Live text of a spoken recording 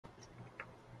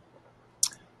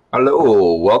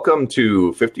Hello, welcome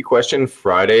to 50 Question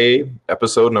Friday,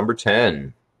 episode number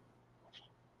 10.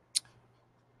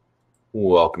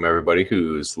 Welcome everybody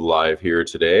who's live here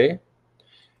today.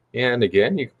 And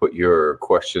again, you can put your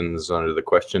questions under the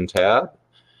question tab.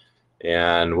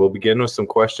 And we'll begin with some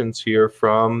questions here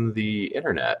from the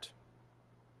internet.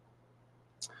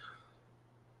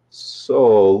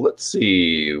 So let's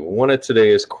see, one of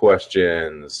today's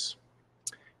questions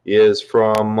is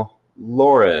from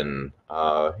Lauren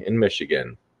in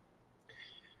Michigan.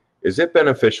 Is it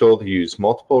beneficial to use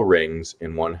multiple rings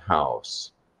in one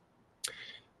house?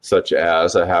 Such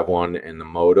as I have one in the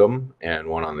modem and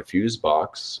one on the fuse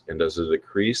box, and does it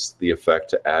decrease the effect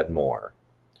to add more?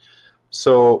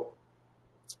 So,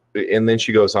 and then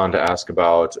she goes on to ask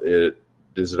about it.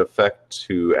 Does it affect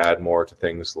to add more to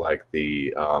things like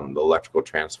the electrical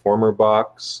transformer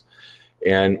box?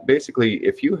 And basically,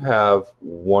 if you have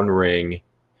one ring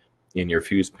in your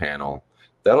fuse panel,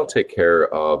 that'll take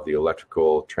care of the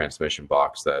electrical transmission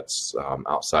box that's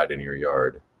outside in your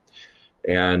yard.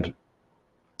 And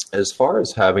as far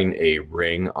as having a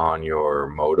ring on your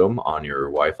modem, on your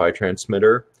Wi-Fi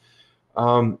transmitter,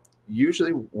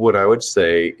 usually what I would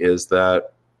say is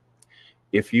that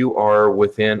if you are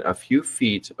within a few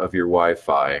feet of your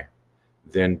Wi-Fi,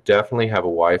 then definitely have a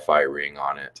Wi-Fi ring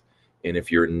on it. And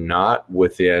if you're not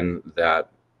within that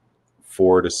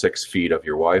 4 to 6 feet of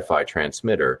your Wi-Fi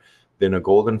transmitter, then a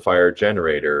golden fire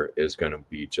generator is going to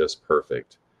be just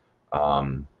perfect.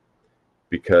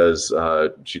 Because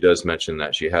she does mention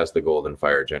that she has the golden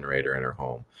fire generator in her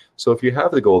home. So if you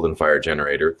have the golden fire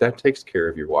generator, that takes care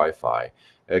of your Wi-Fi,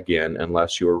 again,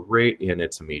 unless you're right in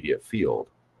its immediate field.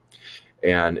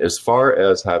 And as far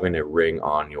as having a ring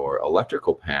on your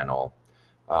electrical panel,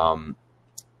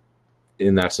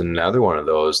 and that's another one of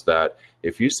those that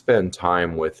if you spend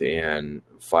time within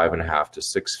 5.5 to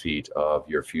 6 feet of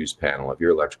your fuse panel, of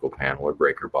your electrical panel or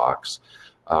breaker box,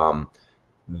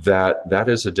 that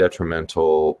is a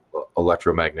detrimental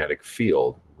electromagnetic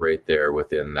field right there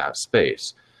within that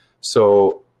space.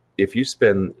 So if you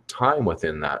spend time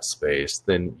within that space,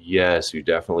 then yes, you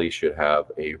definitely should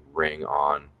have a ring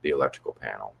on the electrical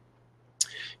panel.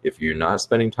 If you're not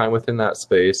spending time within that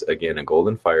space, again, a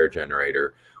golden fire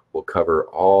generator will cover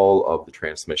all of the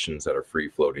transmissions that are free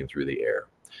floating through the air.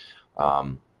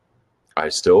 I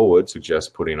still would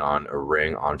suggest putting on a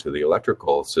ring onto the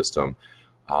electrical system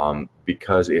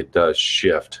because it does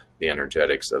shift the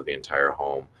energetics of the entire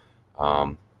home.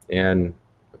 And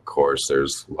of course,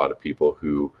 there's a lot of people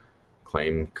who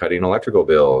claim cutting electrical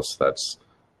bills. That's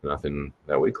nothing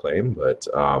that we claim, but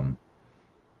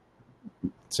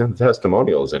it's in the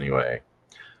testimonials anyway.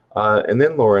 And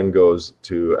then Lauren goes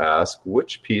to ask,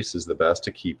 which piece is the best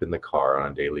to keep in the car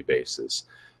on a daily basis?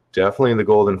 Definitely the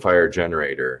golden fire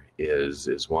generator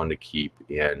is one to keep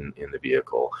in the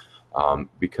vehicle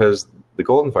because the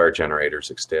golden fire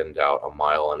generators extend out a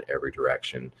mile in every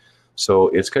direction. So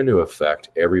it's going to affect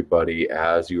everybody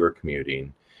as you are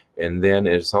commuting. And then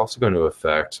it's also going to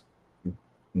affect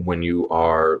when you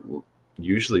are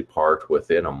usually parked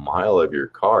within a mile of your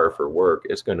car for work,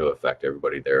 it's going to affect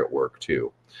everybody there at work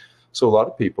too. So a lot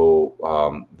of people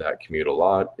that commute a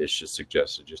lot, it's just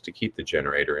suggested just to keep the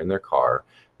generator in their car,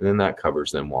 and then that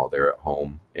covers them while they're at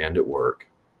home and at work.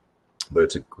 But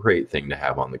it's a great thing to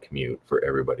have on the commute for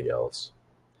everybody else.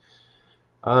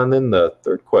 And then the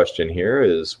third question here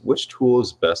is, which tool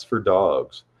is best for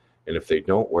dogs? And if they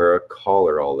don't wear a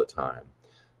collar all the time?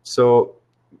 So,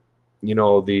 you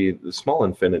know, the small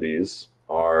infinities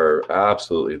are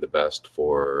absolutely the best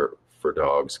for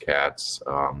dogs, cats,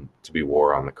 to be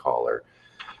wore on the collar.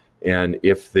 And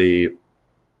if they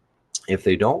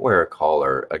don't wear a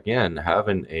collar, again,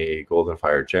 having a golden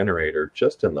fire generator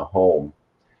just in the home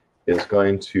is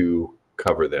going to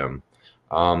cover them.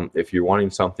 If you're wanting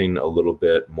something a little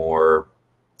bit more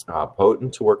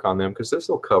potent to work on them, because this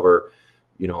will cover,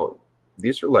 you know,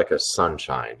 these are like a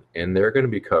sunshine, and they're going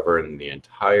to be covering the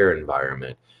entire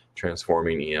environment,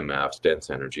 transforming EMFs, dense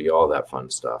energy, all that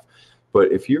fun stuff.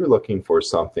 But if you're looking for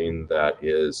something that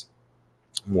is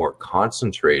more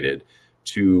concentrated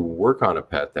to work on a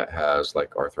pet that has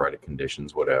like arthritic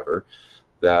conditions, whatever,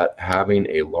 that having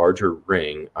a larger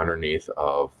ring underneath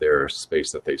of their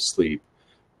space that they sleep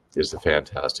is a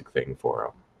fantastic thing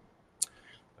for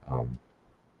them.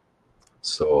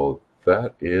 So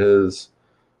that is,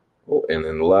 oh, and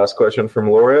then the last question from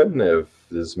Lauren,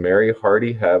 is Mary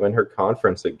Hardy having her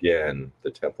conference again,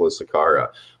 the Temple of Saqqara?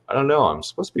 I don't know. I'm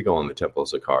supposed to be going to the Temple of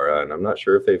Saqqara, and I'm not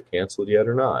sure if they've canceled yet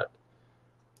or not.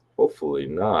 Hopefully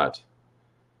not.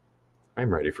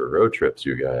 I'm ready for road trips,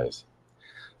 you guys.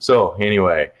 So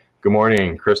anyway, good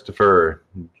morning, Christopher,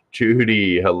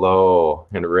 Judy, hello.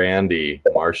 And Randy,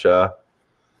 Marcia,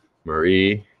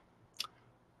 Marie.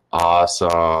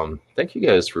 Awesome. Thank you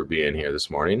guys for being here this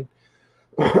morning.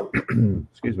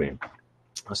 Excuse me.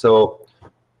 So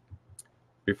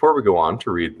before we go on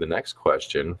to read the next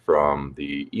question from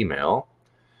the email,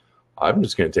 I'm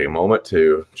just going to take a moment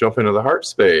to jump into the heart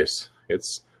space.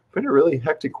 It's been a really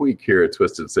hectic week here at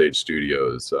Twisted Sage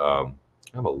Studios. I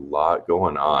have a lot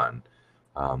going on.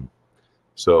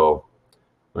 So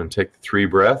I'm going to take the 3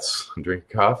 breaths and drink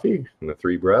coffee and the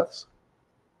 3 breaths.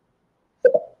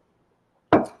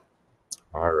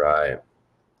 All right.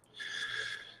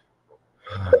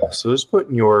 So just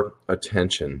putting your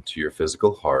attention to your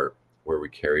physical heart where we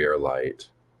carry our light.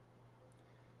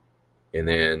 And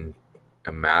then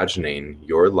imagining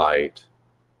your light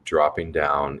dropping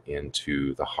down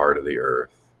into the heart of the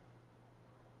earth,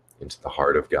 into the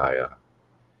heart of Gaia.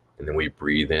 And then we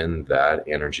breathe in that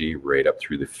energy right up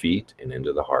through the feet and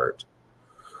into the heart.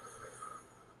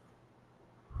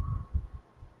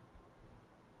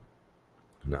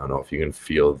 Now, I don't know if you can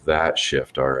feel that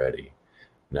shift already.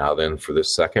 Now then, for the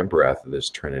second breath of this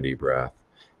Trinity breath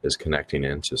is connecting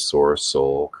into Source,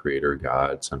 Soul, Creator,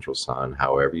 God, Central Sun,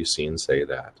 however you see and say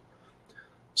that.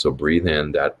 So breathe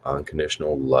in that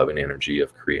unconditional loving energy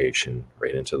of creation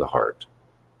right into the heart.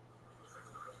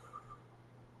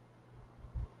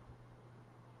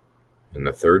 And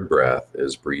the third breath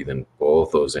is breathing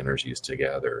both those energies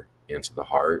together into the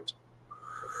heart,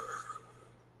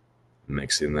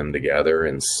 mixing them together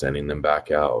and sending them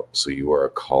back out. So you are a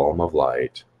column of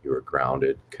light, you are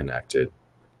grounded, connected,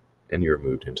 and you're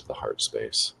moved into the heart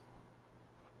space.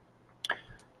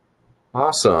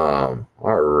 Awesome.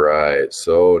 All right.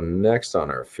 So next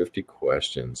on our 50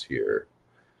 questions here.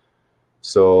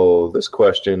 So this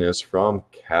question is from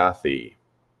Kathy.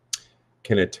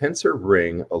 Can a tensor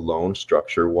ring alone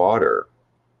structure water?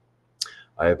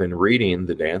 I have been reading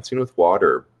the Dancing with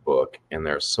Water book, and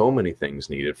there are so many things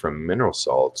needed, from mineral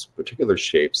salts, particular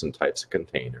shapes and types of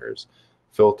containers,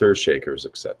 filters, shakers,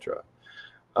 etc.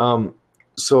 And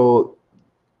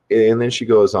then she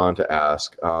goes on to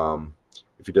ask,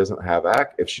 if she doesn't have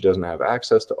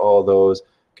access to all those,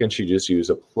 can she just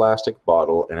use a plastic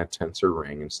bottle and a tensor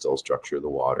ring and still structure the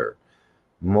water?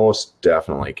 Most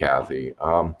definitely, Kathy.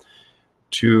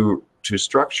 To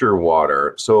structure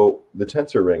water, so the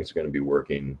tensor rings are going to be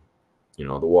working,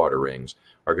 the water rings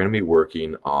are going to be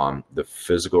working on the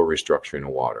physical restructuring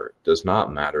of water. It does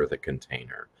not matter the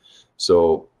container.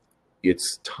 So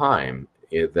it's time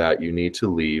that you need to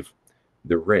leave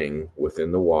the ring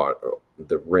within the water,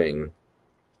 the ring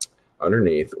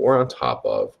underneath or on top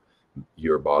of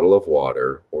your bottle of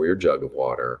water or your jug of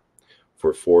water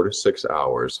for 4 to 6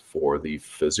 hours for the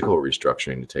physical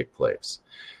restructuring to take place.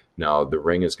 Now, the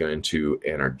ring is going to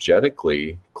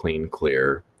energetically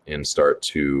clear, and start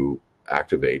to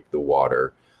activate the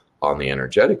water on the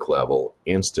energetic level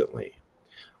instantly,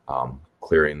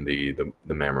 clearing the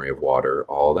memory of water,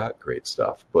 all that great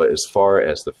stuff. But as far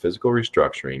as the physical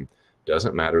restructuring,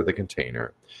 doesn't matter the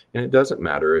container, and it doesn't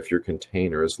matter if your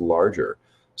container is larger.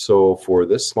 So for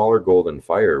this smaller golden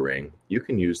fire ring, you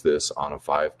can use this on a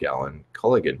 5-gallon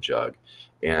Culligan jug,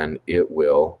 and it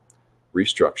will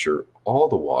restructure all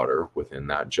the water within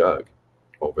that jug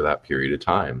over that period of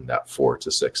time, that 4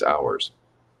 to 6 hours.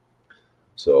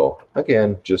 So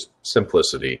again, just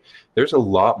simplicity. There's a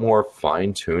lot more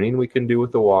fine tuning we can do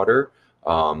with the water.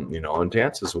 And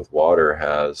Dances with Water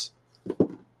has,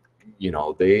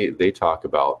 they talk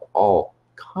about all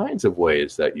kinds of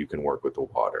ways that you can work with the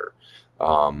water,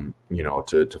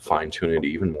 to fine tune it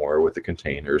even more with the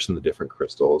containers and the different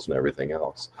crystals and everything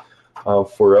else.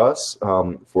 For us,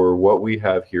 for what we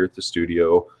have here at the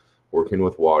studio, working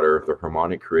with water, the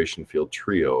Harmonic Creation Field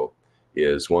Trio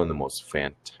is one of the most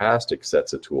fantastic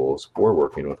sets of tools for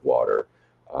working with water,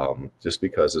 just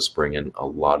because it's bringing a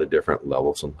lot of different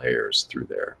levels and layers through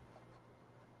there.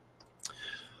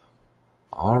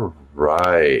 All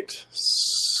right.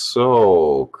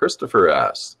 So Christopher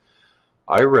asks,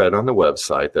 I read on the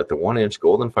website that the 1-inch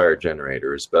golden fire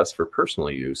generator is best for personal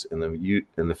use, and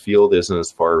the field isn't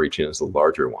as far-reaching as the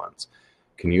larger ones.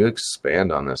 Can you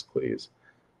expand on this, please?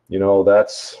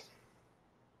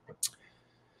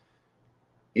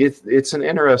 It's an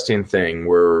interesting thing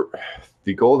where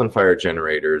the golden fire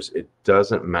generators, it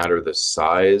doesn't matter the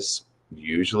size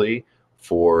usually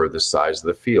for the size of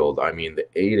the field. I mean, the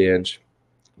 8-inch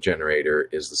generator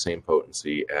is the same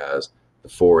potency as the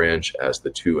 4-inch, as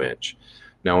the 2-inch.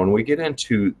 Now, when we get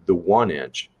into the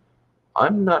 1-inch,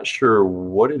 I'm not sure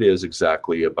what it is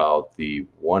exactly about the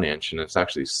 1-inch, and it's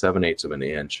actually 7/8 of an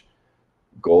inch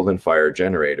golden fire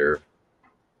generator,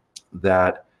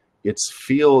 that its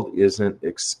field isn't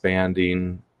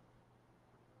expanding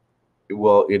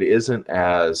well, it isn't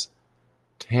as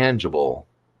tangible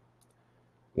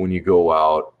when you go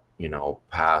out,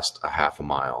 past a half a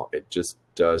mile. It just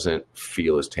doesn't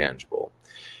feel as tangible.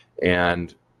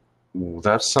 And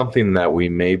that's something that we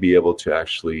may be able to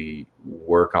actually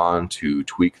work on to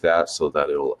tweak that so that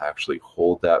it'll actually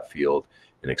hold that field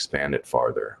and expand it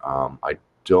farther. I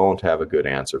don't have a good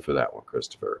answer for that one,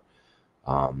 Christopher.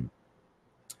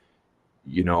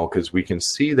 Because we can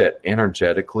see that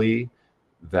energetically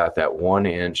that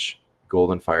 1-inch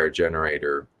golden fire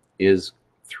generator is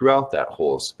throughout that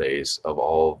whole space of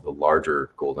all of the larger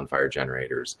golden fire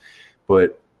generators.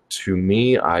 But to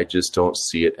me, I just don't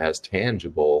see it as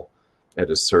tangible at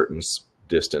a certain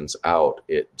distance out.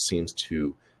 It seems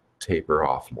to taper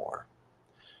off more.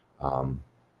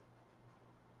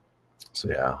 So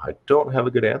yeah, I don't have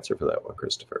a good answer for that one,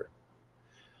 Christopher.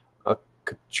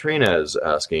 Katrina is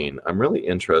asking, I'm really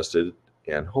interested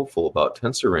and hopeful about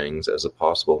tensor rings as a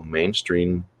possible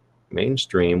mainstream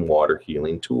water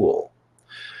healing tool.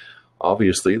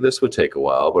 Obviously, this would take a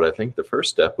while, but I think the first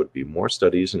step would be more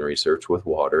studies and research with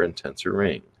water and tensor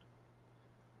ring.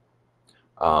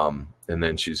 And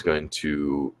then she's going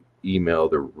to email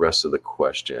the rest of the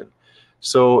question.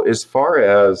 So as far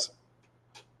as,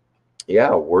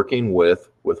 working with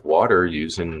water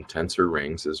using tensor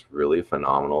rings is really a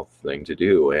phenomenal thing to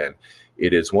do. And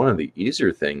it is one of the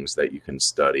easier things that you can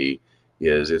study.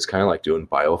 It's kind of like doing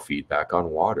biofeedback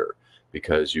on water,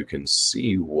 because you can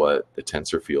see what the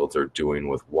tensor fields are doing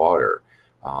with water.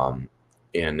 And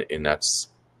it's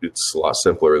a lot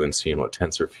simpler than seeing what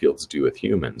tensor fields do with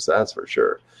humans, that's for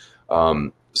sure.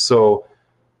 So,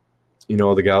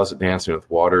 the gals at Dancing with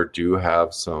Water do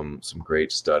have some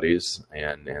great studies,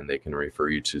 and they can refer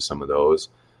you to some of those.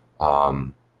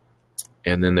 And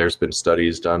then there's been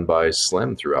studies done by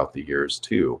Slim throughout the years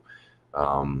too.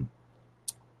 And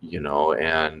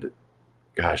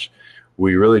gosh,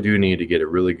 we really do need to get a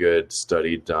really good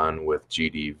study done with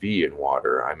GDV in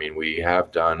water. I mean, we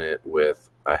have done it with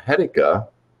a Hetica,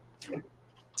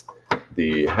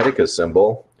 the Hetica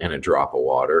symbol, and a drop of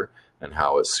water, and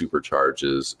how it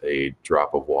supercharges a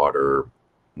drop of water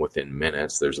within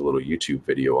minutes. There's a little YouTube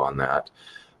video on that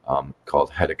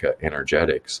called Hetica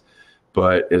Energetics.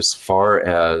 But as far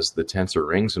as the tensor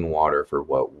rings in water, for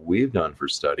what we've done for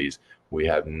studies, we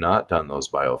have not done those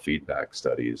biofeedback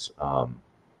studies.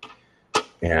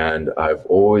 And I've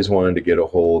always wanted to get a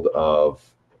hold of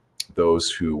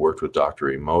those who worked with Dr.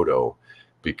 Emoto,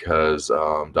 because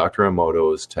Dr.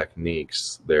 Emoto's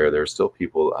techniques, there are still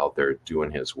people out there doing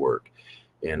his work.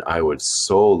 And I would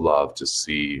so love to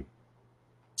see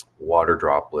water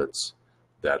droplets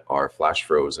that are flash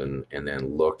frozen and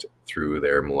then looked through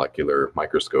their molecular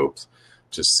microscopes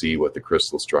to see what the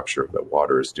crystal structure of the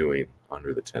water is doing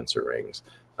under the tensor rings.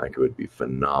 I think it would be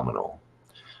phenomenal.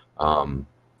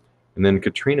 And then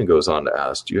Katrina goes on to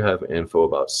ask, do you have info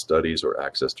about studies or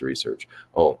access to research?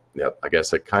 Oh, yep. I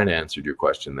guess I kind of answered your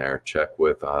question there. Check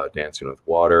with Dancing with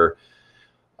Water.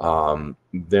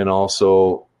 Then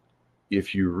also,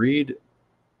 if you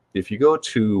go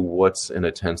to what's in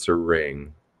a tensor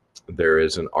ring, there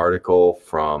is an article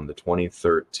from the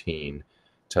 2013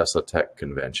 Tesla Tech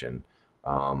Convention.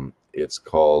 It's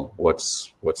called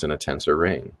What's in a Tensor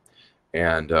Ring?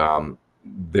 And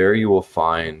there you will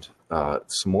find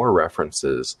some more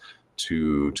references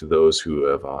to those who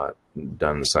have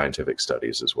done the scientific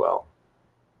studies as well.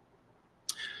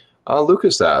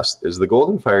 Lucas asked, is the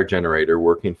golden fire generator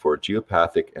working for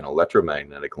geopathic and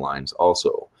electromagnetic lines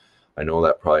also? I know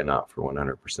that probably not for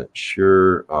 100%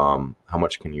 sure. How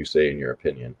much can you say in your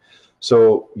opinion?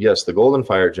 So yes, the golden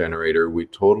fire generator, we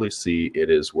totally see it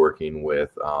is working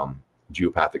with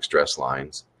geopathic stress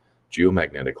lines,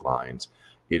 geomagnetic lines.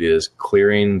 It is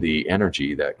clearing the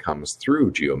energy that comes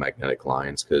through geomagnetic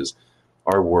lines, because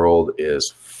our world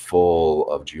is full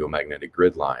of geomagnetic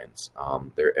grid lines.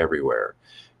 They're everywhere,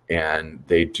 and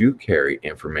they do carry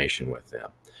information with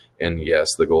them. And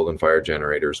yes, the golden fire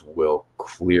generators will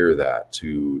clear that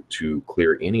to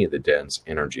clear any of the dense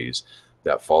energies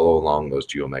that follow along those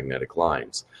geomagnetic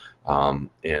lines. And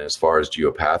as far as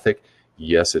geopathic,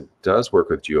 yes, it does work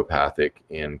with geopathic,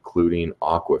 including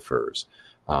aquifers.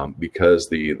 Because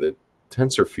the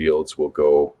tensor fields will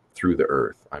go through the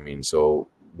earth. I mean, so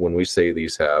when we say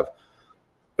these have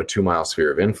a 2-mile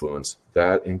sphere of influence,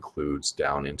 that includes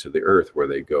down into the earth, where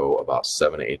they go about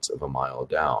 7/8 of a mile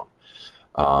down.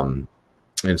 And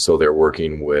so they're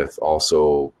working with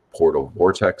also portal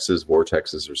vortexes.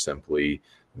 Vortexes are simply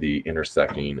the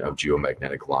intersecting of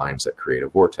geomagnetic lines that create a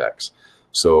vortex.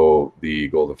 So the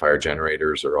golden fire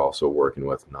generators are also working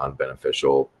with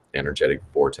non-beneficial energetic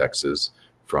vortexes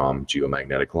from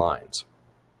geomagnetic lines.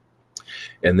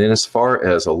 And then as far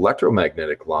as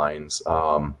electromagnetic lines,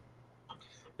 and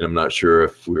I'm not sure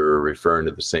if we were referring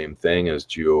to the same thing as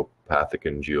geopathic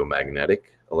and geomagnetic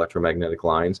electromagnetic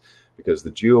lines, because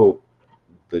the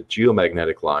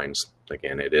geomagnetic lines,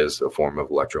 again, it is a form of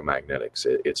electromagnetics.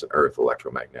 It's an earth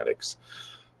electromagnetics.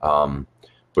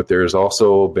 But there's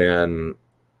also been,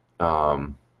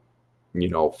 for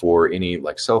any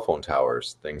like cell phone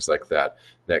towers, things like that,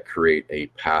 that create a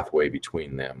pathway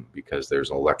between them because there's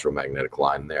an electromagnetic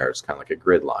line there. It's kind of like a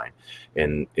grid line,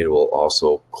 and it will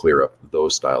also clear up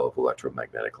those style of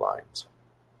electromagnetic lines.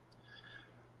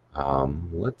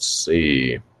 Let's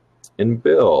see. And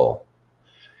Bill,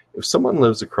 if someone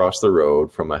lives across the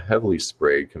road from a heavily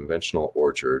sprayed conventional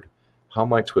orchard, how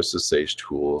might Twistedsage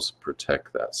tools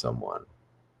protect that someone?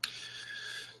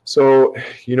 So,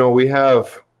 we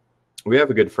have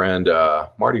a good friend,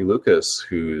 Marty Lucas,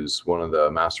 who's one of the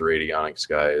master radionics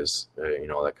guys,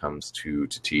 that comes to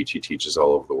teach. He teaches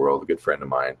all over the world, a good friend of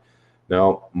mine.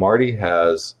 Now, Marty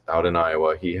has, out in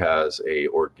Iowa, he has a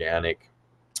organic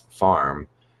farm,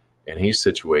 and he's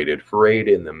situated right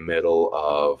in the middle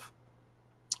of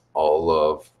all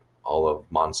of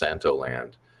Monsanto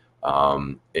land.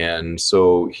 And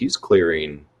so he's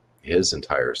clearing his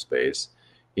entire space.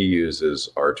 He uses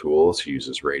our tools, he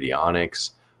uses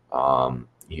radionics,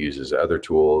 he uses other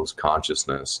tools,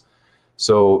 consciousness.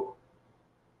 So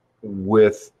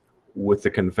with the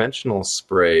conventional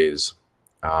sprays,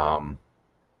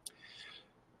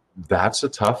 that's a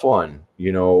tough one,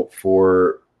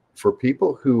 for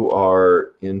people who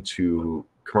are into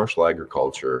commercial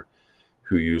agriculture,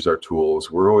 who use our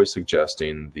tools. We're always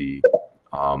suggesting the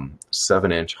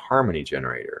 7-inch harmony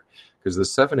generator, because the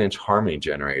 7-inch harmony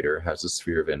generator has a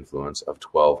sphere of influence of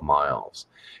 12 miles.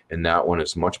 And that one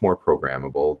is much more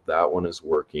programmable. That one is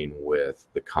working with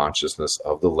the consciousness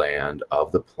of the land,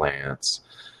 of the plants,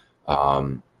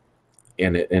 and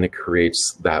it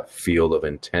creates that field of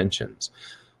intentions.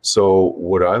 So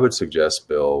what I would suggest,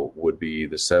 Bill, would be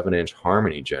the 7-inch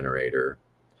harmony generator,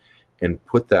 and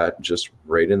put that just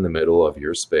right in the middle of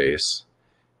your space,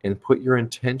 and put your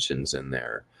intentions in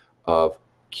there of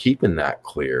keeping that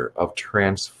clear, of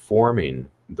transforming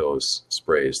those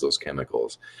sprays, those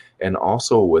chemicals, and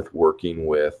also with working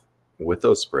with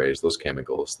those sprays, those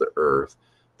chemicals, the earth,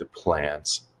 the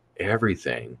plants,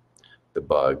 everything, the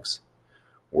bugs,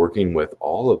 working with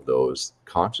all of those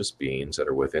conscious beings that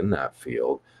are within that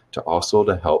field to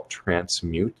help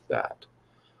transmute that.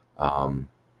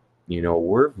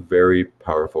 We're very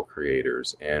powerful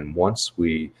creators, and once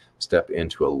we step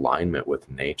into alignment with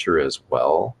nature as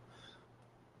well,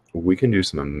 we can do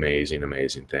some amazing,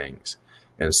 amazing things.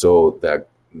 And so that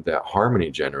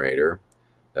harmony generator,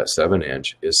 that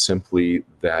 7-inch, is simply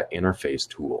that interface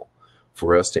tool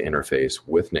for us to interface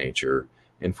with nature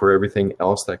and for everything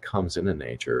else that comes into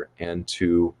nature, and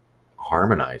to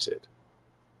harmonize it,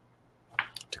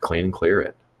 to clean and clear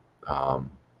it. And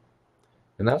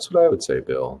that's what I would say,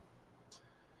 Bill.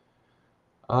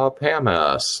 Pam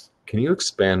asks, can you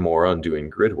expand more on doing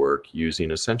grid work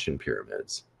using ascension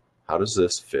pyramids? How does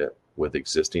this fit with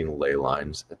existing ley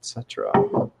lines, etc.?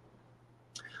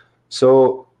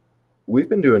 So we've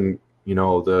been doing,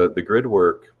 the grid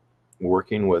work,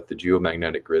 working with the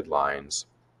geomagnetic grid lines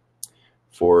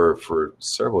for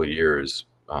several years,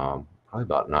 probably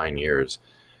about 9 years.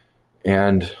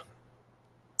 And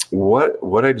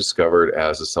what I discovered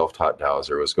as a self-taught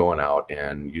dowser was going out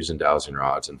and using dowsing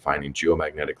rods and finding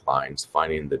geomagnetic lines,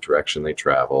 finding the direction they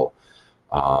travel.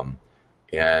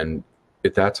 And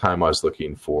at that time, I was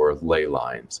looking for ley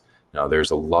lines. Now,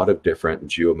 there's a lot of different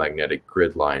geomagnetic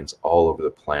grid lines all over the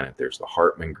planet. There's the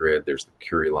Hartmann grid, there's the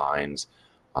Curie lines.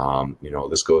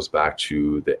 This goes back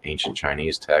to the ancient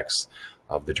Chinese texts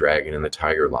of the dragon and the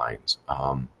tiger lines.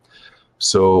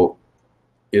 So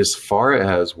as far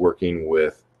as working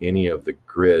with any of the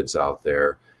grids out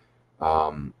there,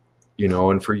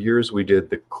 and for years we did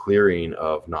the clearing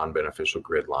of non-beneficial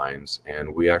grid lines,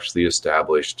 and we actually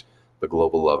established the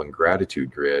Global Love and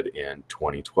Gratitude Grid in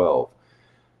 2012,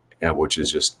 which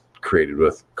is just created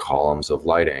with columns of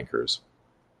light anchors.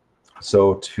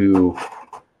 So to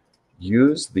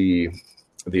use the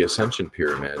ascension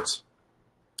pyramids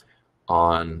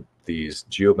on these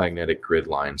geomagnetic grid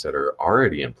lines that are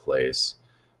already in place,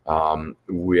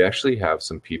 we actually have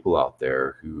some people out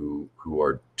there who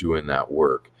are doing that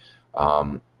work.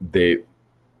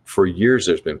 For years,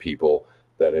 there's been people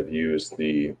that have used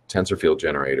the tensor field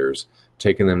generators,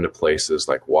 taken them to places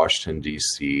like Washington,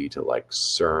 D.C., to like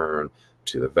CERN,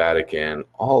 to the Vatican,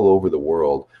 all over the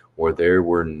world, where there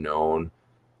were known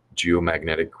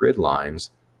geomagnetic grid lines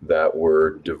that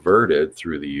were diverted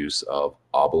through the use of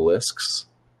obelisks,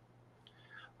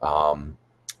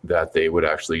 that they would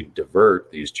actually divert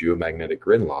these geomagnetic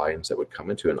grid lines that would come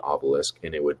into an obelisk,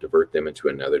 and it would divert them into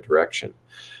another direction.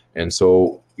 And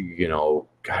so,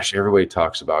 gosh, everybody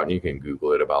talks about, and you can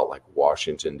Google it, about like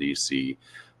Washington, D.C.,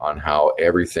 on how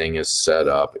everything is set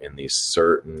up in these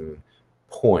certain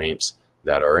points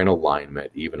that are in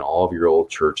alignment. Even all of your old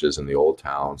churches in the old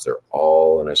towns, they're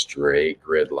all in a straight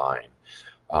grid line.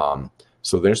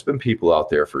 So there's been people out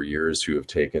there for years who have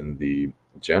taken the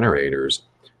generators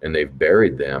and they've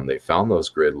buried them. They found those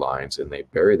grid lines and they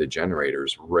bury the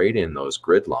generators right in those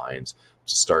grid lines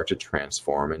to start to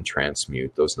transform and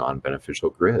transmute those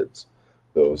non-beneficial grids,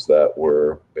 those that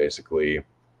were basically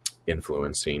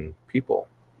influencing people,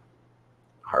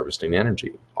 harvesting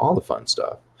energy, all the fun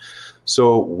stuff.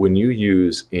 So when you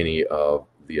use any of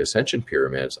the ascension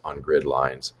pyramids on grid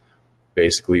lines,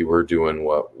 basically we're doing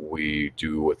what we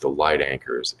do with the light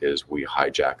anchors, is we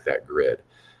hijack that grid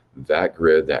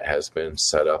that has been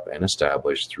set up and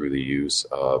established through the use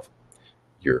of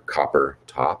your copper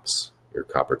top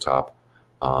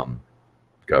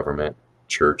government,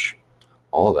 church,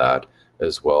 all that,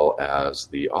 as well as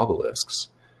the obelisks.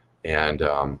 And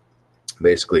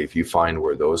basically, if you find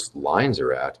where those lines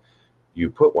are at, you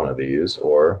put one of these,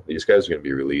 or these guys are going to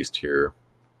be released here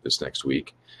this next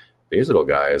week. These little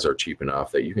guys are cheap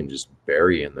enough that you can just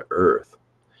bury in the earth.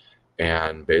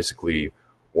 And basically,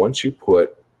 once you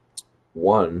put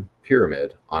one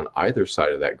pyramid on either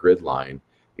side of that grid line,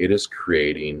 it is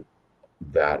creating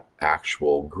that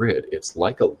actual grid. It's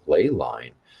like a ley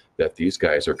line that these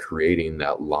guys are creating,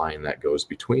 that line that goes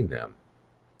between them.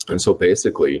 And so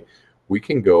basically, we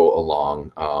can go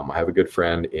along. I have a good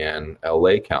friend in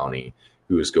LA County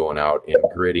who is going out and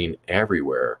gridding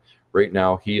everywhere. Right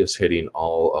now, he is hitting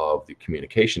all of the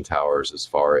communication towers as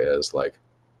far as like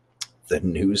the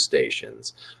news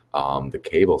stations, the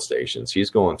cable stations. He's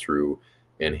going through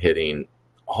and hitting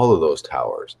all of those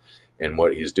towers. And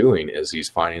what he's doing is he's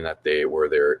finding that where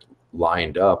they're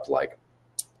lined up like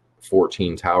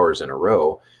 14 towers in a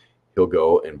row, he'll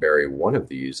go and bury one of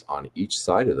these on each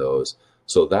side of those.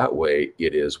 So that way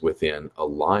it is within a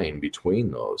line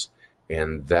between those.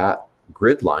 And that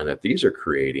grid line that these are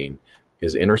creating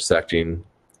is intersecting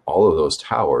all of those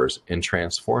towers and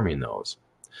transforming those.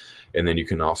 And then you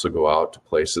can also go out to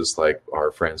places like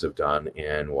our friends have done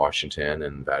in Washington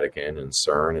and Vatican and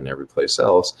CERN and every place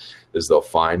else, is they'll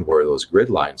find where those grid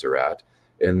lines are at,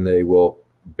 and they will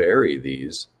bury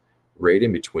these right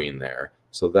in between there.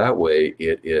 So that way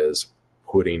it is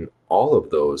putting all of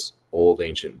those old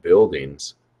ancient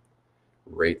buildings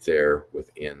right there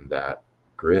within that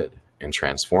grid and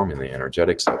transforming the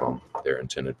energetics of them, their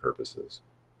intended purposes.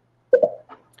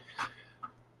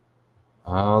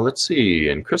 Let's see.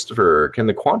 And Christopher, can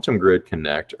the quantum grid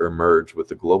connect or merge with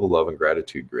the global love and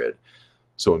gratitude grid?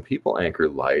 So when people anchor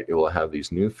light, it will have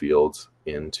these new fields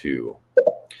into.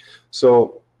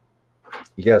 So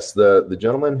yes, the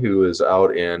gentleman who is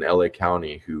out in LA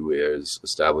County who is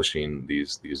establishing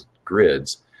these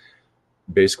grids,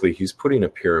 basically he's putting a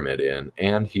pyramid in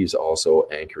and he's also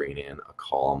anchoring in a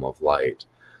column of light.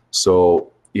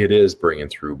 So it is bringing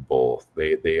through both.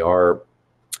 They are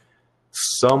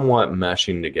somewhat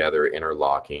meshing together,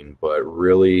 interlocking, but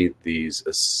really these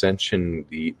ascension,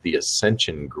 the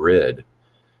ascension grid,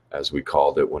 as we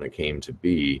called it when it came to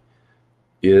be,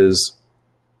 is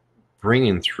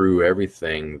bringing through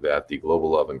everything that the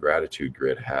global love and gratitude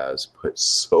grid has put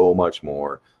so much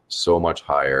more, so much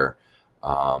higher.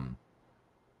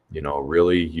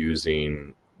 Really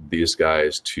using these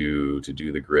guys to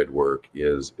do the grid work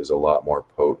is a lot more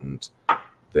potent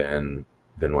than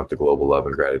what the global love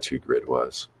and gratitude grid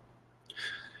was.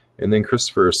 And then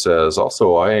Christopher says,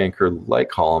 also, I anchor light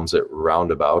columns at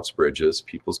roundabouts, bridges,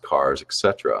 people's cars,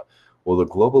 etc. Will the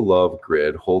global love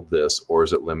grid hold this, or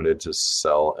is it limited to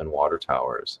cell and water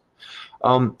towers?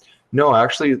 No,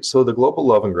 actually, so the global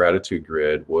love and gratitude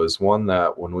grid was one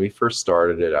that when we first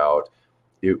started it out,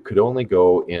 it could only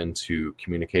go into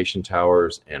communication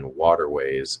towers and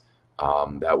waterways.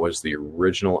 That was the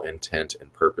original intent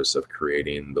and purpose of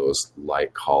creating those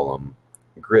light column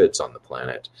grids on the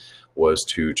planet, was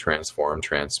to transform,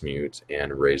 transmute,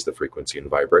 and raise the frequency and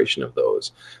vibration of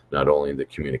those. Not only the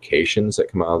communications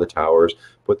that come out of the towers,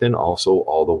 but then also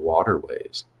all the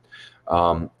waterways.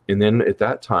 And then at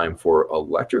that time, for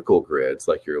electrical grids,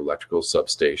 like your electrical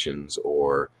substations,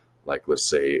 or like, let's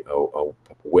say, a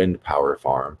wind power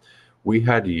farm, we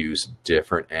had to use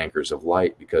different anchors of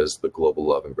light because the global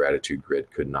love and gratitude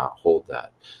grid could not hold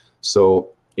that.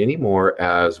 So anymore,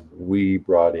 as we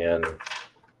brought in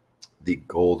the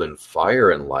golden fire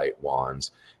and light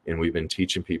wands, and we've been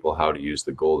teaching people how to use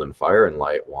the golden fire and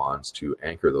light wands to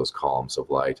anchor those columns of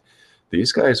light,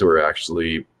 these guys were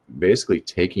actually basically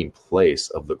taking place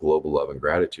of the global love and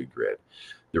gratitude grid.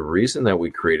 The reason that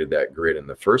we created that grid in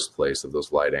the first place of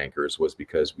those light anchors was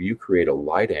because you create a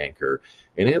light anchor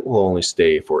and it will only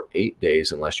stay for 8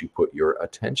 days unless you put your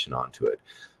attention onto it.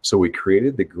 So we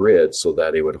created the grid so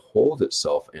that it would hold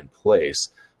itself in place,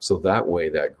 so that way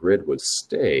that grid would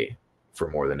stay for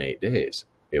more than 8 days.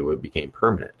 It would become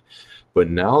permanent. But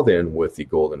now then, with the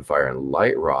golden fire and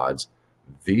light rods,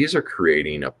 these are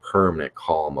creating a permanent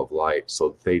column of light,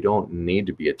 so they don't need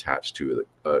to be attached to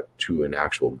an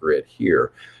actual grid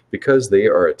here, because they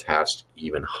are attached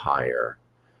even higher.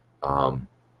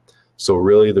 So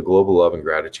really, the global love and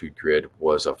gratitude grid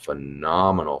was a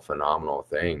phenomenal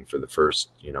thing for the first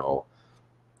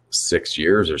 6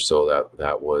 years or so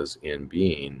that was in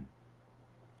being,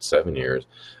 7 years.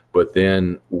 But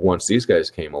then once these guys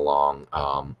came along,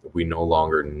 we no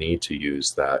longer need to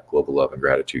use that global love and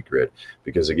gratitude grid,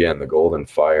 because again, the golden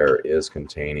fire is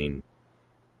containing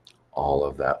all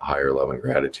of that higher love and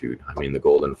gratitude. I mean, the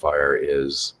golden fire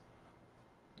is,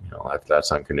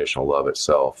 that's unconditional love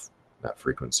itself, that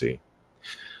frequency.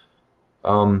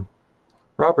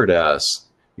 Robert asks,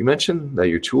 you mentioned that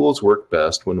your tools work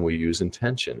best when we use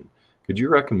intention. Could you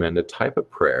recommend a type of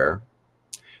prayer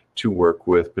to work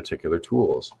with particular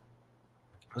tools?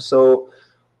 So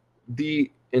the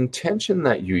intention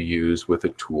that you use with a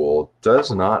tool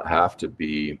does not have to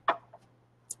be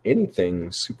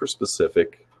anything super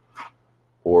specific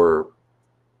or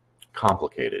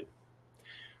complicated.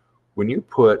 When you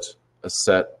put a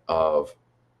set of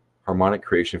harmonic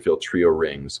creation field trio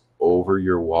rings over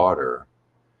your water,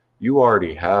 you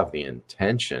already have the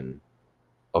intention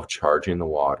of charging the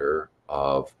water,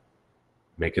 of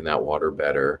making that water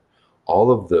better.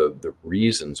 All of the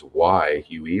reasons why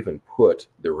you even put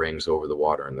the rings over the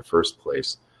water in the first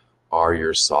place are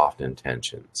your soft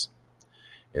intentions.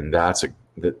 And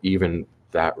even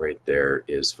that right there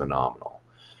is phenomenal.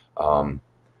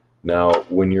 Now,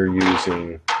 when you're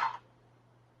using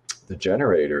the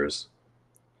generators,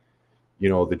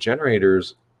 the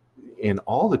generators in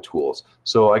all the tools.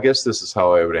 So I guess this is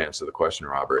how I would answer the question,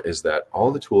 Robert, is that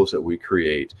all the tools that we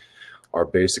create are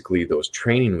basically those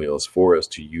training wheels for us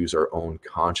to use our own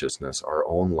consciousness, our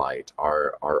own light,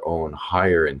 our own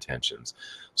higher intentions.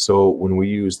 So when we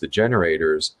use the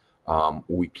generators,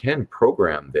 we can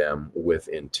program them with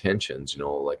intentions,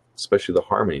 like especially the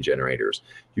harmony generators.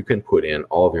 You can put in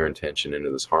all of your intention into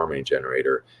this harmony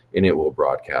generator and it will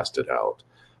broadcast it out.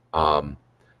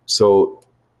 So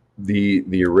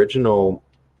the original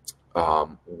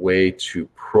way to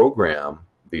program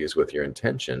these with your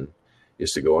intention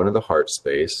is to go into the heart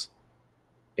space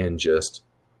and just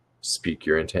speak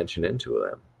your intention into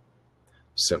them.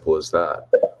 Simple as that.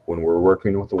 When we're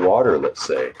working with the water, let's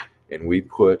say, and we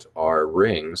put our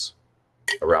rings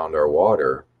around our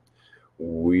water,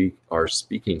 we are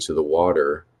speaking to the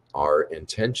water our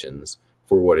intentions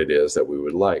for what it is that we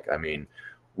would like. I mean,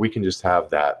 we can just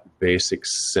have that basic,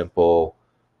 simple,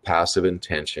 passive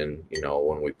intention,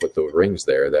 when we put the rings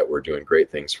there, that we're doing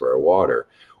great things for our water.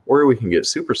 Or we can get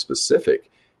super specific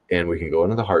and we can go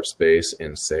into the heart space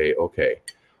and say, okay,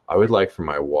 I would like for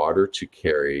my water to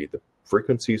carry the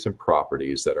frequencies and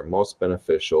properties that are most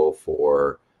beneficial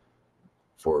for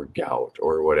gout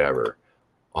or whatever.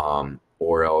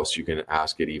 Or else you can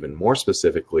ask it even more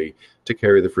specifically to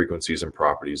carry the frequencies and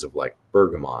properties of like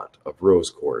bergamot, of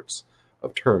rose quartz,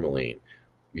 of tourmaline.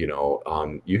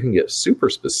 You can get super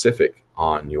specific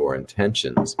on your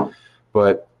intentions.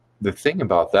 But the thing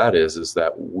about that is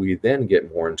that we then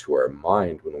get more into our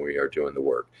mind when we are doing the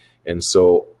work. And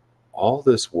so all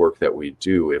this work that we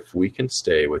do, if we can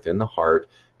stay within the heart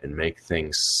and make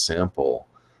things simple,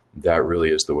 that really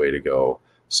is the way to go.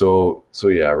 So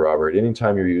yeah, Robert,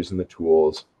 anytime you're using the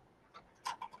tools,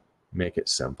 make it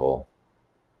simple.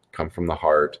 Come from the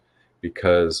heart,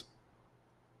 because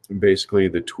basically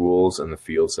the tools and the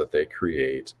fields that they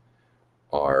create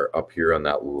are up here on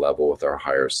that level with our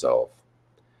higher self.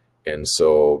 And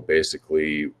so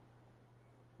basically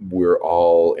we're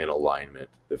all in alignment.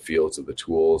 The fields of the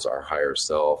tools, our higher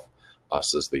self,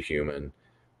 us as the human,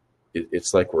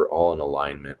 it's like we're all in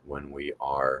alignment when we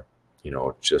are,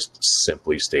 just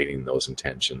simply stating those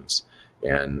intentions,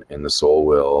 and the soul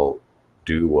will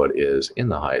do what is in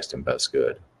the highest and best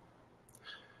good.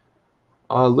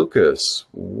 Lucas,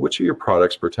 which of your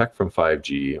products protect from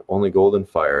 5G? Only golden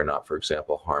fire, not, for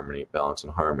example, harmony, balance,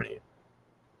 and harmony.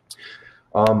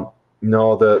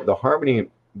 No,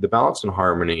 the balance and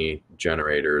harmony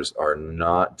generators are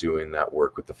not doing that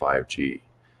work with the 5G.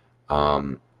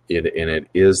 It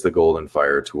is the golden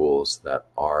fire tools that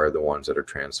are the ones that are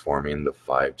transforming the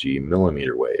 5G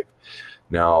millimeter wave.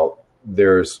 Now,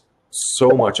 there's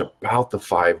so much about the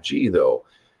 5G though.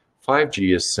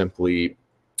 5G is simply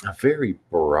a very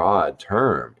broad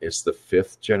term. It's the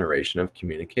 5th generation of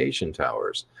communication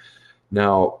towers.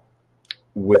 Now,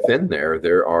 within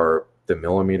there are the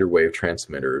millimeter wave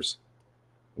transmitters,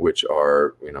 which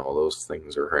are, those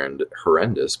things are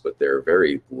horrendous, but they're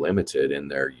very limited in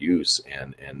their use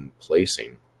and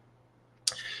placing.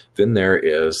 Then there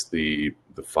is the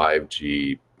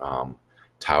 5G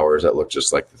towers that look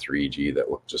just like the 3G,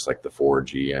 that look just like the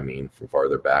 4G. I mean, from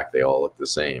farther back, they all look the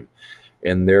same.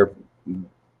 And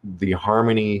the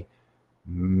harmony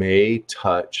may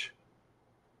touch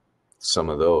some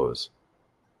of those.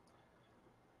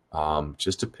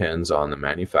 Just depends on the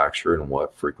manufacturer and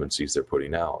what frequencies they're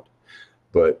putting out.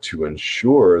 But to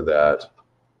ensure that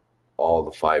all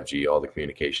the 5G, all the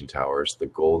communication towers, the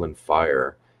golden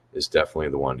fire is definitely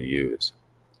the one to use.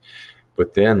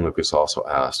 But then Lucas also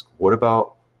asked, what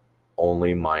about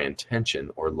only my intention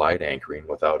or light anchoring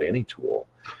without any tool?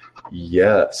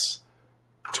 Yes,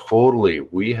 totally.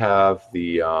 We have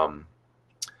the,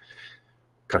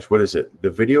 what is it? The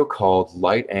video called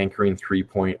Light Anchoring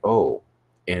 3.0.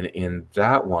 And in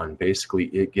that one, basically,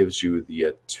 it gives you the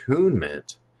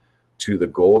attunement to the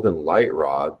golden light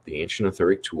rod, the ancient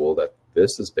etheric tool that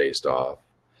this is based off.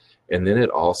 And then it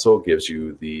also gives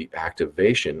you the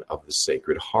activation of the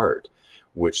sacred heart,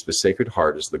 which the sacred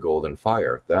heart is the golden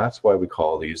fire. That's why we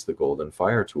call these the golden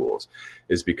fire tools,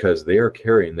 is because they are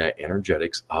carrying that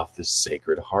energetics of the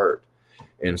sacred heart.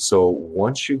 And so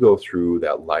once you go through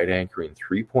that Light Anchoring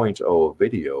 3.0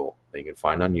 video that you can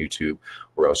find on YouTube,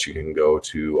 or else you can go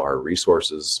to our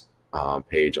resources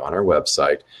page on our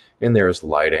website, and there's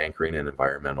Light Anchoring and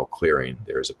Environmental Clearing.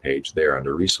 There's a page there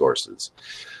under resources.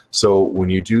 So when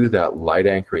you do that Light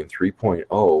Anchoring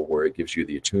 3.0, where it gives you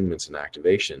the attunements and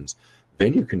activations,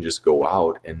 then you can just go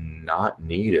out and not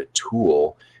need a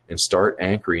tool and start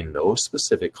anchoring those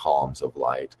specific columns of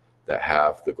light that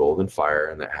have the golden fire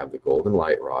and that have the golden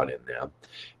light rod in them.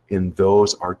 And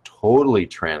those are totally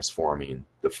transforming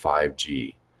the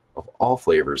 5G of all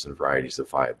flavors and varieties of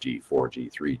 5G,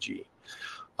 4G,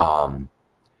 3G.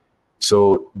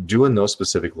 So doing those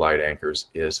specific light anchors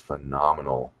is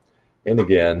phenomenal. And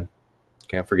again,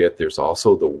 can't forget there's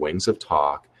also the Wings of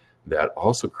Talk that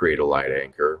also create a light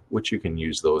anchor, which you can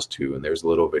use those too. And there's a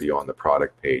little video on the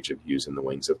product page of using the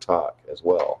Wings of Talk as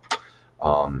well.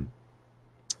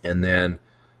 And then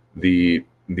the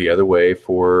other way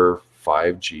for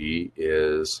 5G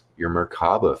is your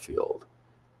Merkaba field,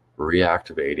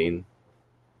 reactivating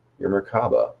your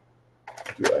Merkaba.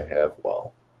 Do I have,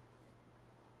 well,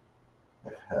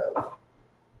 I have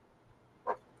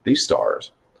these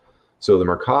stars. So the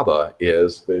Merkaba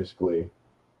is basically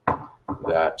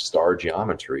that star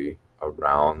geometry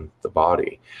around the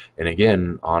body. And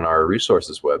again, on our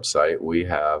resources website, we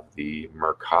have the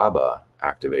Merkaba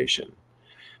activation.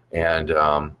 And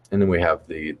then we have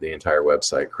the entire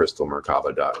website,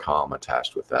 Twistedsage.com,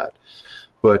 attached with that.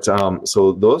 But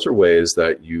so those are ways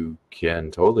that you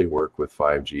can totally work with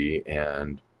 5G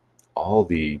and all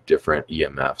the different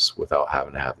EMFs without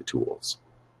having to have the tools.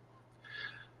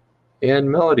 And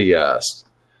Melody asks,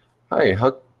 hi,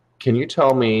 can you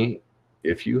tell me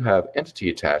if you have entity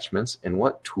attachments and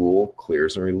what tool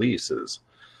clears and releases?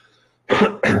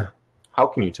 How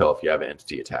can you tell if you have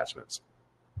entity attachments?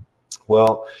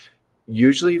 Well,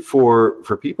 usually for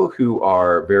people who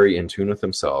are very in tune with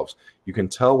themselves, you can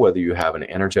tell whether you have an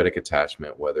energetic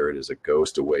attachment, whether it is a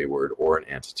ghost, a wayward, or an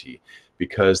entity,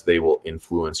 because they will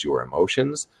influence your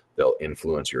emotions, they'll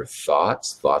influence your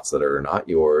thoughts that are not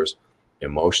yours,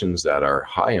 emotions that are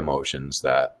high emotions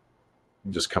that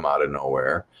just come out of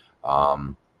nowhere.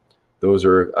 Those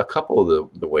are a couple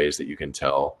of the ways that you can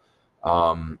tell.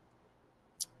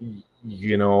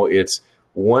 It's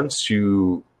once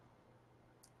you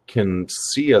can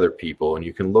see other people and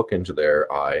you can look into their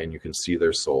eye and you can see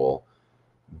their soul,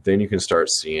 then you can start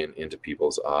seeing into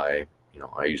people's eye.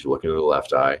 I usually look into the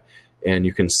left eye, and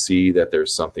you can see that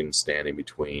there's something standing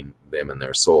between them and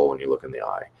their soul when you look in the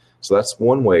eye. So that's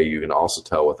one way you can also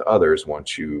tell with others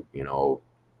once you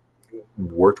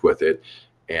worked with it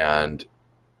and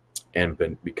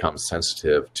become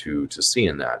sensitive to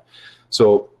seeing that.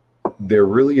 So there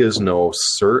really is no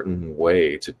certain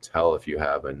way to tell if you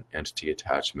have an entity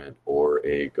attachment or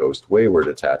a ghost wayward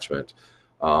attachment.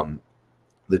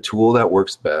 The tool that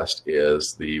works best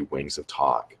is the Wings of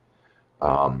Talk.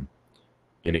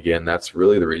 And again, that's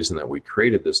really the reason that we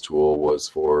created this tool, was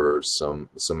for some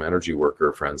energy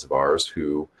worker friends of ours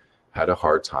who had a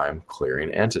hard time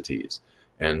clearing entities.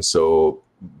 And so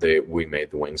we made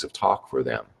the Wings of Talk for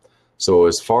them. So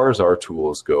as far as our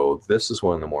tools go, this is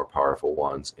one of the more powerful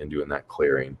ones in doing that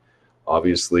clearing.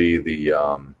 Obviously, the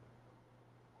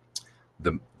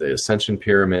the ascension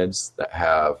pyramids that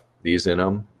have these in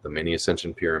them, the mini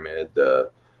ascension pyramid, the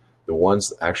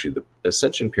ones, actually the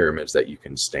ascension pyramids that you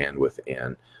can stand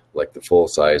within, like the full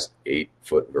size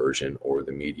 8-foot version or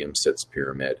the medium sits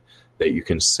pyramid that you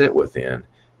can sit within,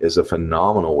 is a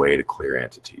phenomenal way to clear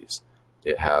entities.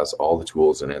 It has all the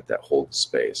tools in it that hold the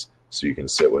space, so you can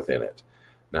sit within it.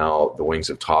 Now, the Wings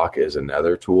of Talk is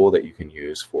another tool that you can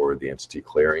use for the entity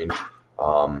clearing,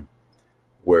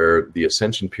 where the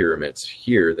ascension pyramids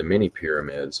here, the mini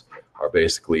pyramids, are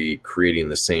basically creating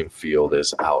the same field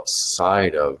as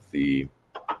outside of the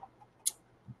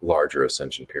larger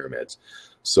ascension pyramids.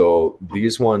 So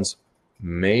these ones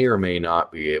may or may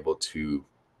not be able to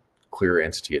clear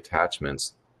entity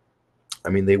attachments. I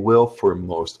mean, they will for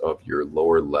most of your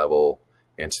lower level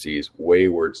entities.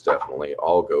 Waywards, definitely.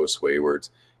 All ghost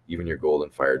waywards, even your golden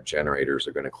fire generators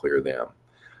are going to clear them.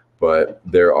 But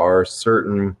there are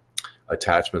certain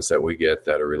attachments that we get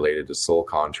that are related to soul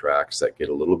contracts that get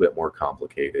a little bit more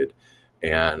complicated.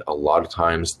 And a lot of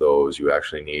times those, you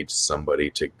actually need somebody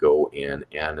to go in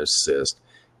and assist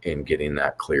in getting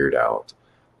that cleared out.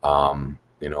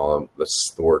 You know,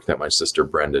 that's the work that my sister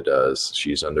Brenda does.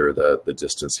 She's under the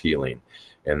distance healing.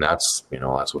 And that's, you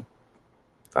know,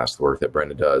 that's the work that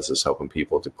Brenda does, is helping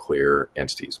people to clear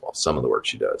entities. Well, some of the work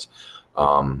she does.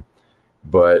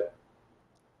 But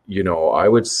you know, I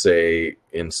would say,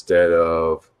 instead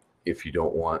of, if you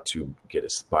don't want to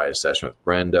buy a session with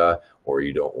Brenda, or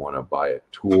you don't want to buy a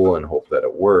tool and hope that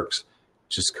it works,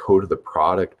 just go to the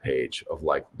product page of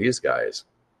like these guys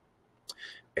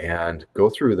and go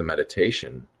through the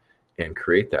meditation and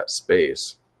create that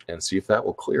space and see if that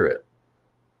will clear it.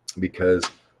 Because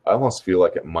I almost feel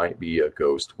like it might be a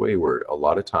ghost wayward. A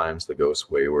lot of times the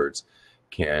ghost waywards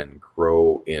can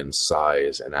grow in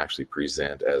size and actually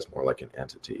present as more like an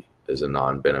entity, as a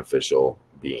non-beneficial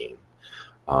being.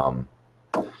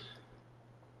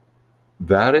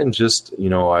 That, and just, you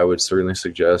know, I would certainly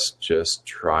suggest just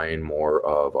trying more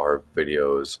of our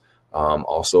videos.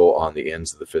 Also on the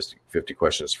ends of the 50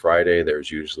 Questions Friday, there's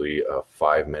usually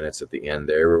 5 minutes at the end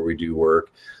there where we do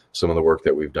work. Some of the work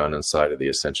that we've done inside of the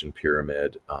Ascension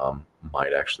Pyramid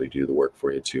might actually do the work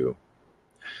for you too.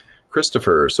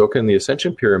 Christopher, so can the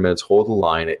Ascension Pyramids hold a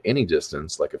line at any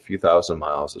distance, like a few thousand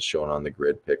miles as shown on the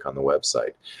grid pic on the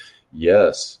website?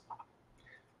 Yes.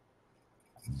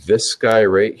 This guy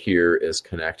right here is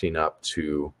connecting up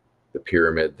to the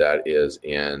pyramid that is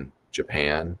in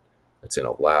Japan, that's in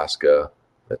Alaska,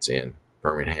 that's in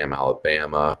Birmingham,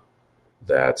 Alabama,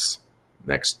 that's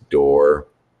next door,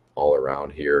 all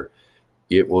around here.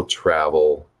 It will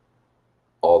travel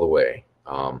all the way.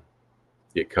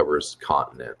 It covers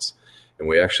continents. And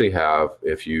we actually have,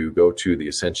 if you go to the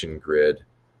Ascension Grid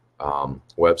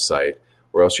website,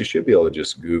 or else you should be able to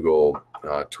just Google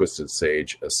Twisted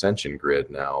Sage Ascension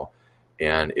Grid now,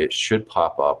 and it should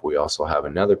pop up. We also have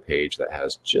another page that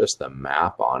has just the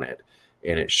map on it,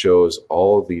 and it shows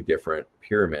all the different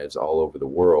pyramids all over the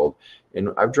world. And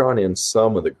I've drawn in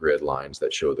some of the grid lines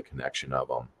that show the connection of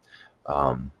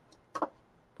them.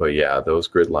 But yeah, those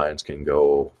grid lines can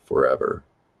go forever.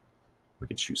 We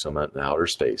could shoot some out in outer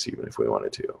space even if we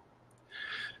wanted to.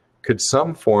 Could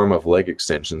some form of leg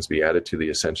extensions be added to the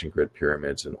Ascension Grid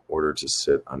pyramids in order to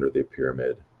sit under the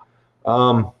pyramid?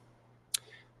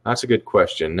 That's a good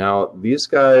question. Now, these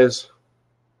guys,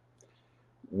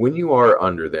 when you are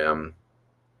under them,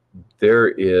 there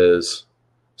is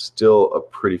still a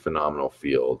pretty phenomenal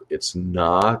field. It's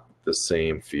not the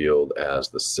same field as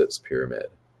the sits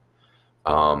pyramid.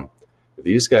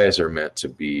 These guys are meant to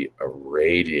be a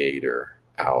radiator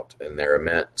out, and they are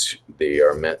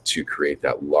meant to create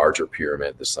that larger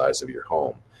pyramid the size of your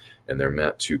home, and they're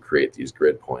meant to create these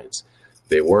grid points.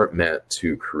 They weren't meant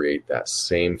to create that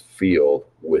same field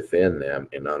within them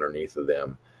and underneath of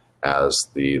them as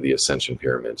the Ascension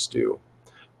pyramids do.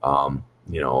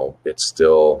 You know, it's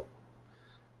still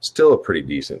a pretty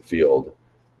decent field,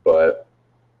 but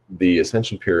the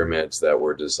Ascension pyramids that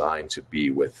were designed to be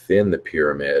within the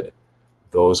pyramid,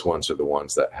 those ones are the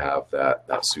ones that have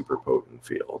that super potent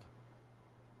field.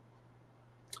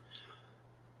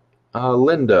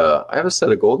 Linda, I have a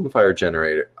set of golden fire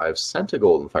generator. I've sent a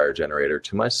golden fire generator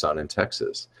to my son in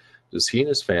Texas. Does he and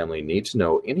his family need to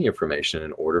know any information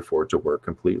in order for it to work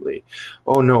completely?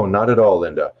 Oh, no, not at all,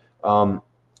 Linda.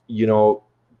 You know,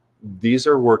 these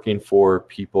are working for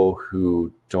people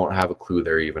who don't have a clue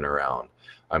they're even around.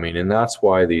 I mean, and that's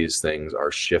why these things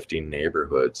are shifting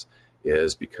neighborhoods,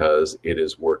 is because it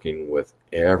is working with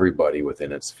everybody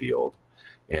within its field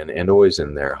and always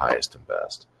in their highest and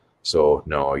best. So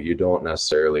no, you don't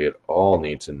necessarily at all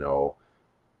need to know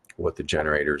what the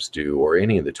generators do or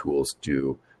any of the tools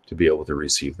do to be able to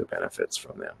receive the benefits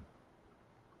from them.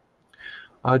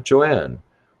 Joanne,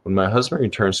 when my husband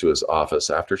returns to his office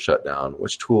after shutdown,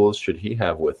 which tools should he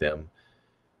have with him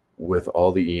with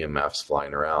all the EMFs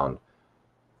flying around?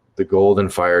 The golden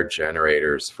fire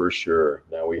generators, for sure.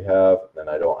 Now we have, and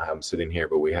I don't have them sitting here,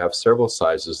 but we have several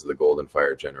sizes of the golden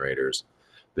fire generators.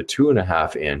 The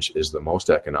 2.5 inch is the most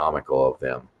economical of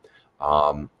them.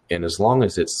 And as long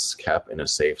as it's kept in a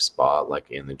safe spot, like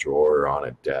in the drawer or on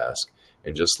a desk,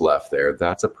 and just left there,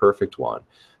 that's a perfect one.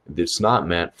 It's not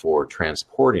meant for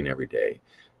transporting every day.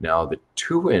 Now, the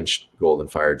 2-inch golden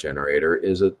fire generator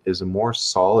is a more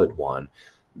solid one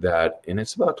that, and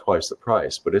it's about twice the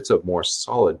price, but it's a more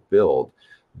solid build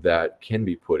that can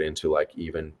be put into, like,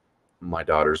 even my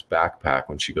daughter's backpack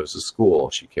when she goes to school.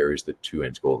 She carries the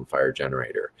 2-inch golden fire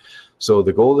generator. So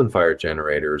the golden fire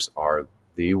generators are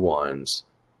the ones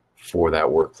for that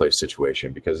workplace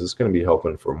situation, because it's going to be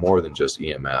helping for more than just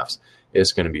EMFs.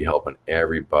 It's going to be helping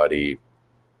everybody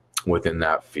within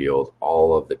that field,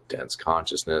 all of the dense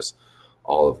consciousness,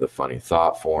 all of the funny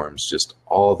thought forms, just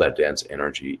all that dense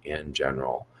energy in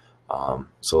general.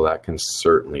 So that can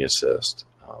certainly assist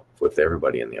with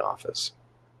everybody in the office.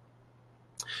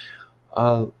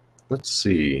 Let's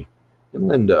see.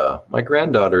 Linda, my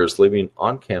granddaughter is living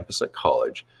on campus at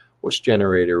college. Which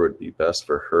generator would be best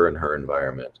for her and her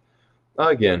environment?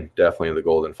 Again, definitely the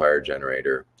golden fire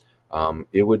generator.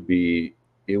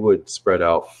 It would spread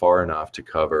out far enough to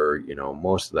cover,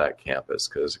 most of that campus,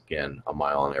 because again, a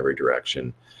mile in every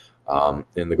direction. And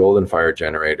the golden fire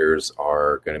generators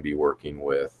are going to be working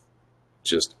with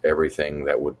just everything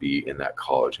that would be in that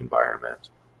college environment.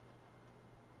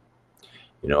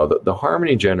 The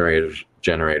harmony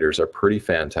generators are pretty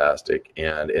fantastic,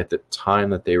 and at the time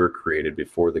that they were created,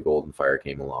 before the golden fire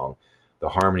came along, the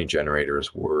harmony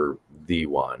generators were the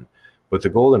one. But the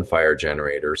golden fire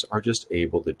generators are just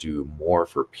able to do more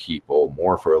for people,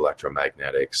 more for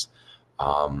electromagnetics,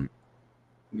 and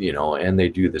they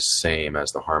do the same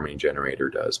as the harmony generator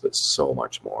does, but so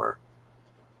much more.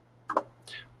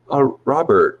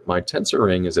 Robert, my tensor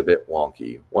ring is a bit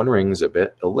wonky. One ring is a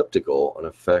bit elliptical and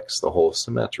affects the whole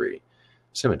symmetry.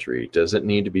 Does it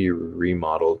need to be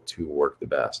remodeled to work the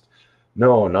best?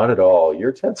 No, not at all.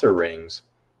 Your tensor rings,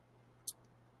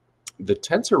 the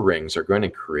tensor rings are going to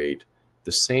create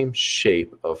the same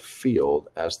shape of field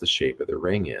as the shape of the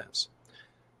ring is.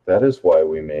 That is why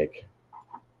we make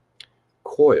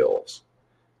coils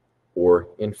or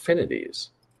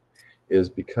infinities, is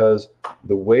because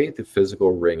the way the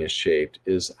physical ring is shaped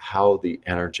is how the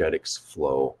energetics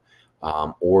flow,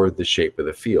 or the shape of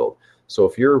the field. So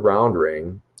if your round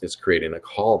ring is creating a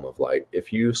column of light,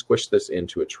 if you squish this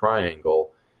into a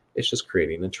triangle, it's just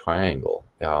creating a triangle.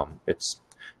 It's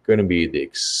going to be the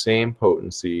same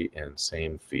potency and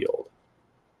same field.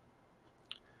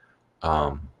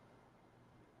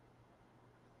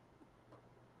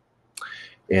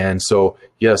 And so,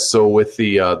 yes, so with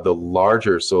the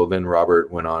larger, so then Robert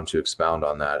went on to expound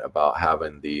on that, about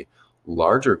having the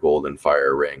larger golden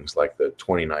fire rings, like the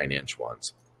 29-inch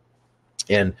ones.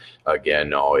 And again,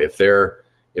 no, if they're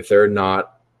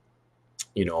not,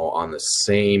 on the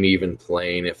same even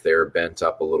plane, if they're bent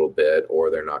up a little bit or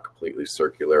they're not completely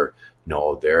circular,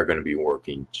 no, they're going to be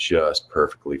working just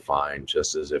perfectly fine,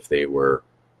 just as if they were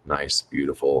nice,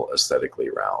 beautiful, aesthetically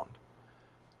round.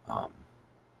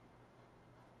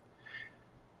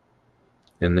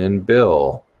 And then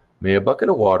Bill, may a bucket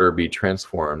of water be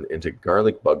transformed into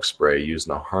garlic bug spray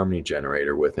using a harmony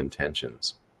generator with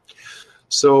intentions?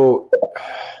 So,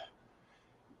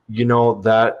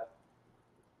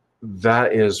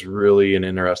 that is really an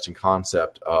interesting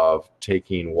concept of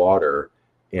taking water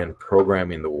and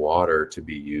programming the water to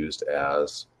be used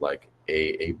as like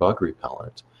a bug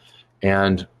repellent.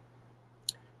 And,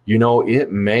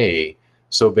 it may,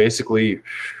 so basically,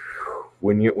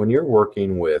 when you're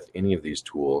working with any of these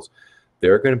tools,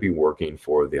 they're going to be working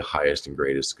for the highest and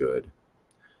greatest good.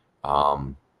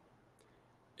 And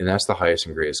that's the highest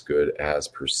and greatest good as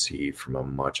perceived from a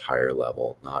much higher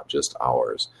level, not just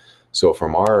ours. So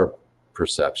from our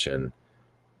perception,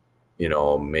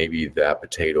 maybe that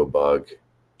potato bug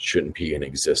shouldn't be in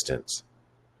existence.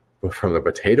 But from the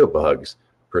potato bug's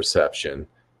perception,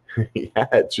 yeah,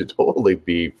 it should totally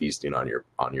be feasting on your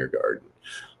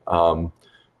garden.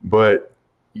 But,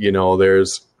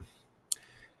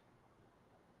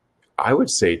 I would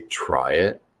say try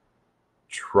it.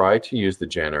 Try to use the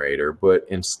generator, but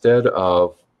instead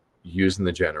of using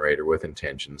the generator with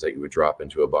intentions that you would drop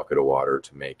into a bucket of water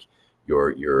to make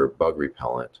your bug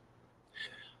repellent,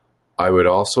 I would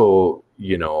also,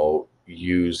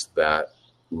 use that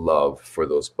love for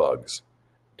those bugs.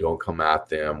 Don't come at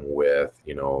them with,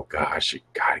 gosh, you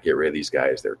got to get rid of these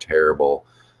guys. They're terrible.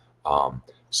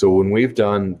 So when we've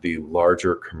done the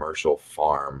larger commercial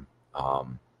farm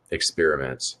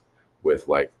experiments with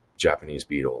like Japanese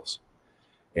beetles,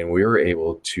 and we were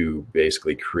able to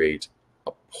basically create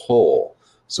a pole.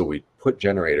 So we put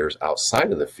generators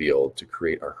outside of the field to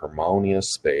create a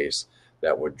harmonious space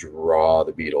that would draw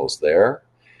the beetles there.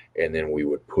 And then we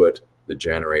would put the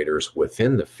generators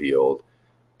within the field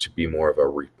to be more of a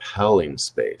repelling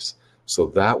space. So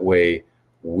that way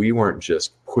we weren't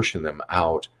just pushing them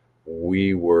out,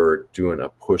 we were doing a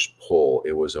push-pull.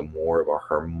 It was a more of a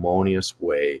harmonious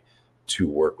way to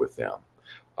work with them.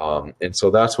 And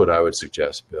so that's what I would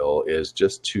suggest, Bill, is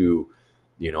just to,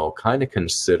 kind of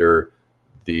consider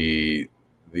the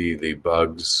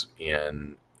bugs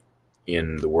in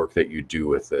the work that you do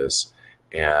with this,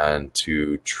 and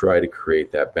to try to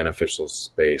create that beneficial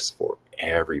space for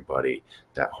everybody,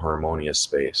 that harmonious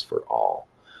space for all.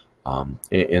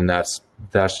 And that's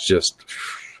just,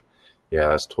 yeah,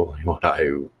 that's totally what I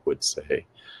would say.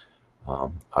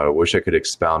 I wish I could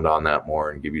expound on that more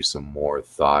and give you some more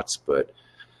thoughts, but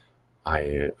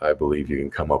I believe you can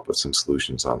come up with some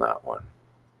solutions on that one.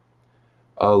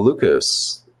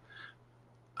 Lucas,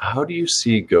 how do you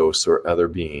see ghosts or other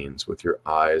beings with your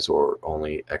eyes, or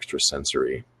only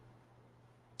extrasensory?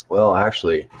 Well,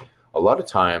 actually, a lot of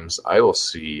times I will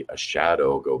see a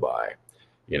shadow go by,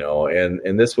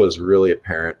 and this was really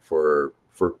apparent for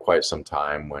quite some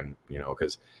time when,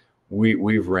 because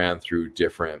we've ran through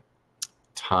different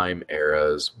time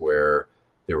eras where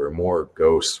there were more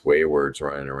ghosts, waywards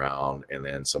running around, and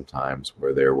then sometimes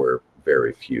where there were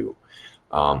very few.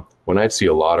 When I'd see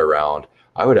a lot around,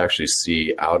 I would actually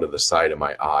see out of the side of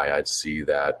my eye, I'd see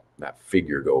that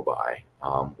figure go by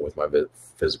with my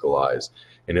physical eyes.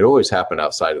 And it always happened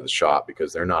outside of the shop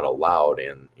because they're not allowed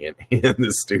in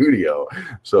the studio.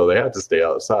 So they have to stay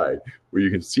outside where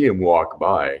you can see them walk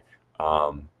by,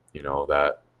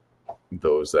 that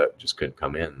those that just couldn't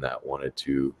come in that wanted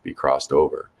to be crossed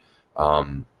over.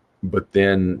 But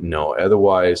then, no,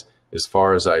 otherwise, as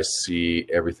far as I see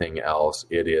everything else,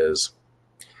 it is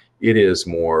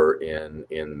more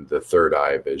in the third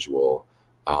eye visual.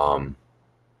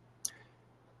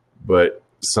 But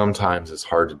sometimes it's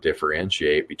hard to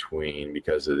differentiate between,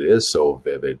 because it is so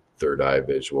vivid, third eye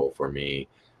visual for me,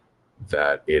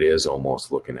 that it is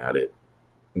almost looking at it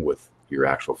with your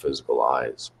actual physical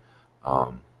eyes.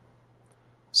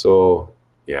 So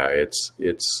yeah, it's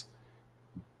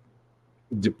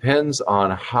depends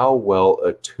on how well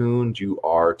attuned you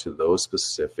are to those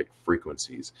specific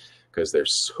frequencies, because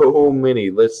there's so many.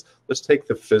 Let's take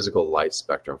the physical light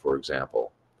spectrum, for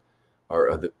example,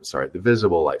 or the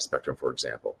visible light spectrum, for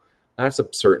example. That's a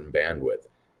certain bandwidth.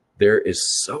 There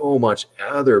is so much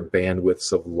other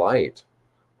bandwidths of light.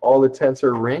 All the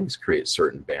tensor rings create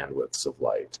certain bandwidths of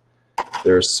light.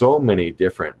 There are so many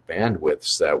different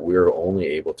bandwidths that we're only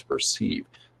able to perceive.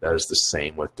 That is the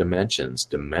same with dimensions.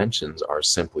 Dimensions are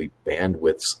simply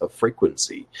bandwidths of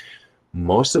frequency.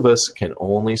 Most of us can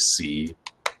only see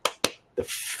the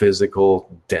physical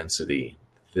density,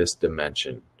 this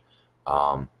dimension.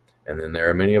 And then there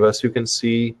are many of us who can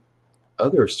see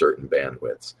other certain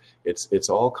bandwidths. It's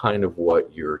all kind of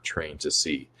what you're trained to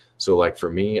see. So like for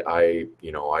me, I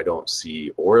don't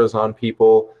see auras on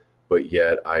people, but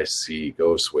yet I see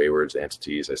ghosts, waywards,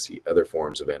 entities. I see other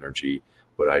forms of energy,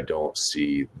 but I don't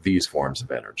see these forms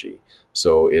of energy.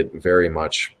 So it very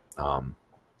much,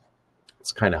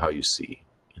 it's kind of how you see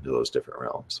into those different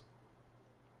realms.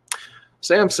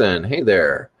 Samson, hey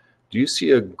there. Do you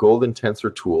see a golden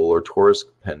tensor tool or Taurus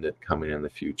pendant coming in the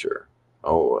future?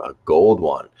 Oh, a gold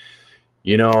one.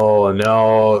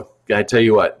 No, I tell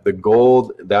you what, the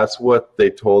gold, that's what they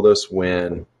told us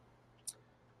when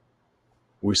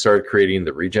we started creating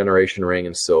the regeneration ring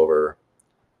in silver,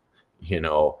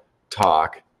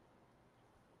 Talk,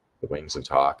 the wings of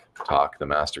Talk, the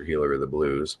master healer of the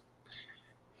blues.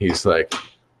 He's like,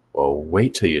 well,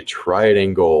 wait till you try it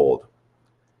in gold.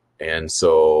 And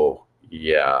so,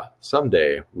 yeah,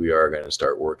 someday we are going to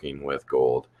start working with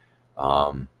gold.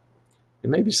 And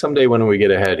maybe someday when we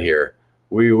get ahead here,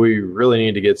 we really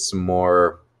need to get some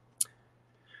more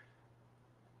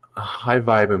high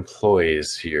vibe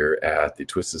employees here at the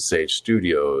Twisted Sage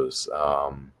Studios,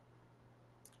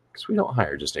 because we don't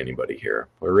hire just anybody here.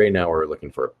 But right now we're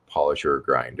looking for a polisher or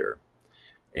grinder.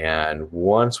 And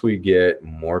once we get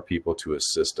more people to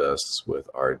assist us with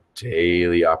our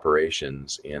daily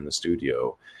operations in the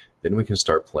studio, then we can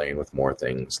start playing with more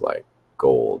things like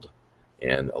gold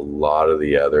and a lot of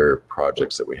the other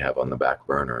projects that we have on the back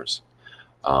burners.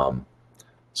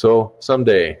 So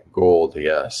someday gold,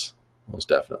 yes, most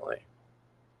definitely.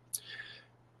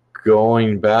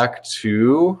 Going back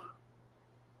to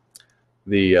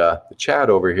the chat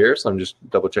over here, so I'm just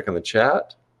double checking the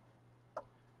chat.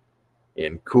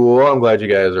 And cool, I'm glad you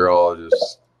guys are all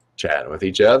just chatting with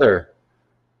each other.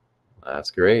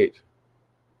 That's great.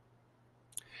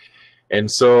 And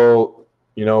so,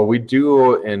 you know, we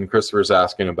do, and Christopher's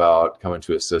asking about coming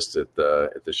to assist at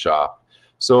the shop.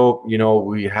 So, you know,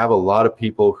 we have a lot of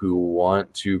people who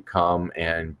want to come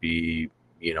and be,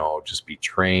 you know, just be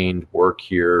trained, work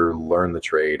here, learn the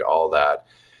trade, all that.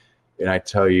 And I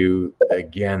tell you,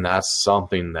 again, that's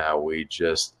something that we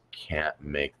just can't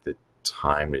make the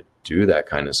time to do that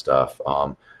kind of stuff.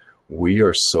 We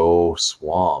are so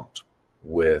swamped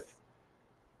with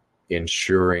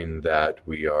ensuring that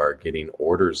we are getting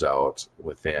orders out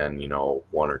within, you know,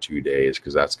 1 or 2 days,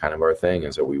 because that's kind of our thing,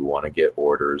 is that we want to get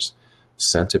orders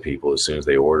sent to people as soon as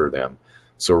they order them.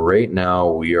 So right now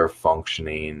we are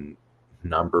functioning,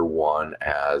 number one,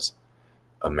 as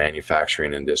a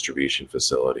manufacturing and distribution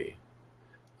facility.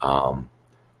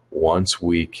 Once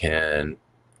we're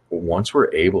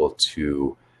able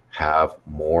to have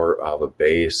more of a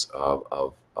base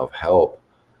of help,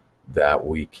 that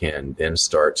we can then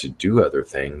start to do other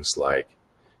things like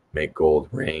make gold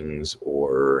rings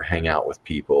or hang out with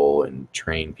people and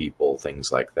train people,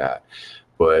 things like that.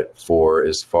 But for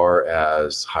as far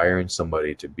as hiring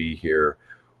somebody to be here,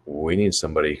 we need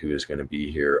somebody who is going to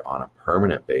be here on a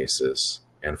permanent basis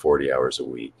and 40 hours a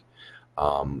week.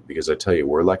 Because I tell you,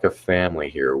 we're like a family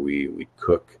here. We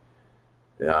cook,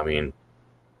 I mean,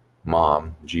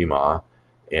 Mom, Gma,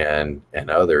 and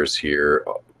others here,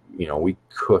 you know, we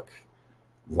cook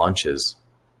lunches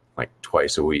like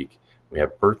twice a week. We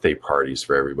have birthday parties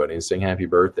for everybody and sing happy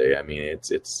birthday. I mean,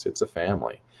 it's a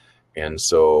family. And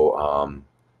so,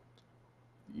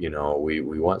 you know, we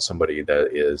want somebody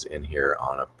that is in here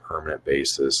on a permanent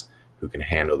basis who can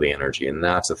handle the energy. And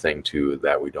that's the thing too,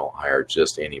 that we don't hire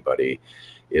just anybody,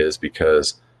 is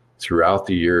because throughout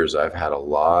the years, I've had a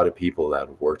lot of people that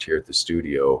have worked here at the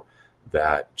studio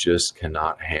that just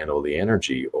cannot handle the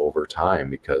energy over time,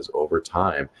 because over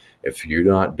time, if you're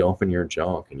not dumping your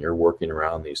junk and you're working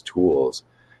around these tools,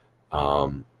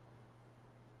 you're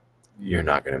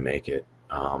not going to make it.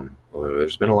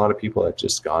 There's been a lot of people that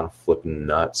just gone flipping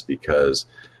nuts because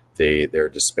they're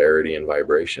disparity in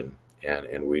vibration,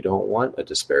 and we don't want a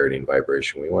disparity in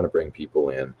vibration. We want to bring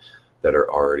people in that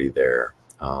are already there.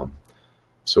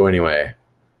 So anyway,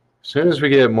 as soon as we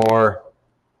get more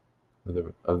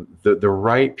the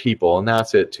right people, and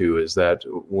that's it too, is that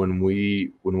when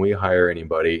we hire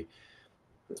anybody,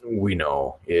 we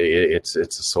know it's a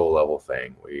soul level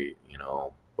thing.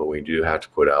 But we do have to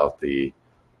put out the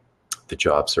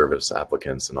job service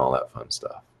applicants and all that fun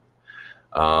stuff.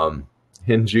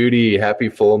 And Judy, happy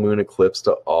full moon eclipse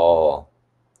to all.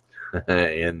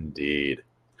 Indeed.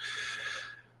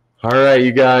 All right,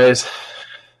 you guys.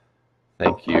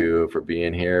 Thank you for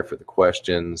being here, for the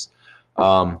questions.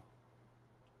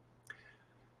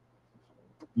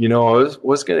 You know, I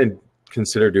was going to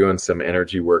consider doing some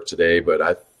energy work today, but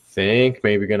I think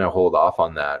maybe going to hold off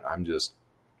on that. I'm just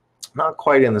not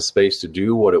quite in the space to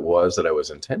do what it was that I was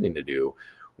intending to do,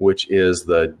 which is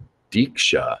the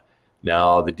Diksha.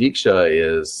 Now, the Diksha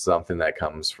is something that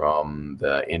comes from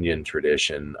the Indian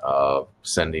tradition of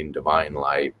sending divine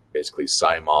light. Basically,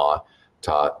 Sai Ma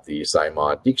taught the Sai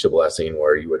Ma Diksha blessing,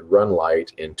 where you would run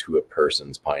light into a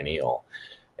person's pineal.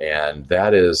 And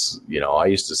that is, you know, I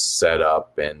used to set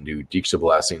up and do Diksha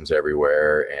blessings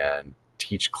everywhere and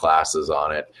teach classes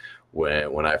on it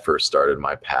when I first started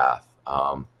my path.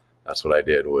 That's what I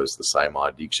did, was the Sai Ma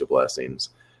Diksha blessings.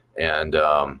 And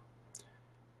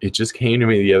it just came to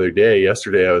me the other day.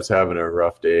 Yesterday I was having a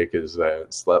rough day because I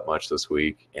haven't slept much this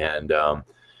week. And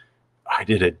I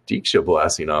did a Diksha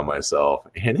blessing on myself,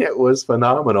 and it was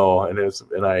phenomenal.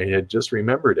 And I had just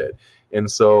remembered it. And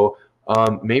so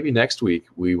maybe next week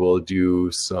we will do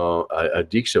a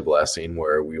Diksha blessing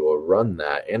where we will run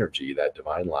that energy, that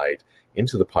divine light,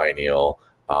 into the pineal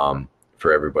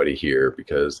for everybody here,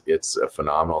 because it's a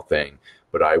phenomenal thing.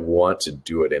 But I want to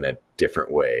do it in a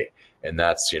different way. And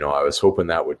that's, you know, I was hoping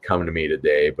that would come to me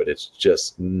today, but it's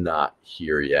just not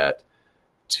here yet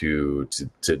to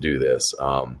do this.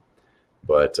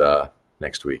 But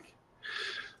next week.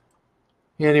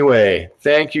 Anyway,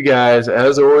 thank you guys,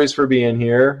 as always, for being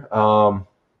here. The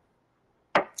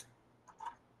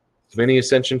mini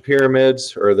ascension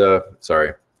pyramids, or the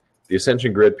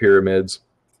ascension grid pyramids,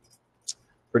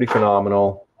 pretty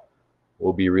phenomenal.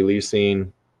 We'll be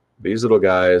releasing these little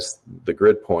guys, the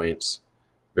grid points,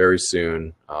 very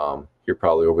soon, here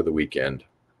probably over the weekend.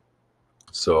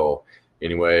 So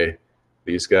anyway,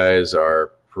 these guys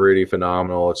are pretty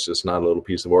phenomenal. It's just not a little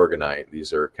piece of organite.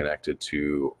 These are connected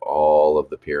to all of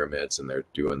the pyramids, and they're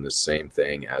doing the same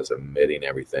thing as emitting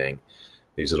everything.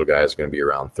 These little guys are going to be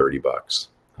around $30.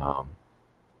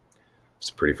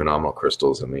 Some pretty phenomenal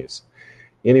crystals in these.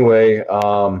 Anyway,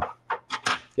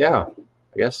 yeah,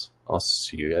 I guess I'll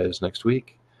see you guys next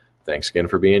week. Thanks again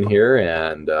for being here,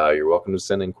 and you're welcome to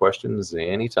send in questions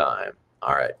anytime.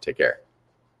 All right, take care.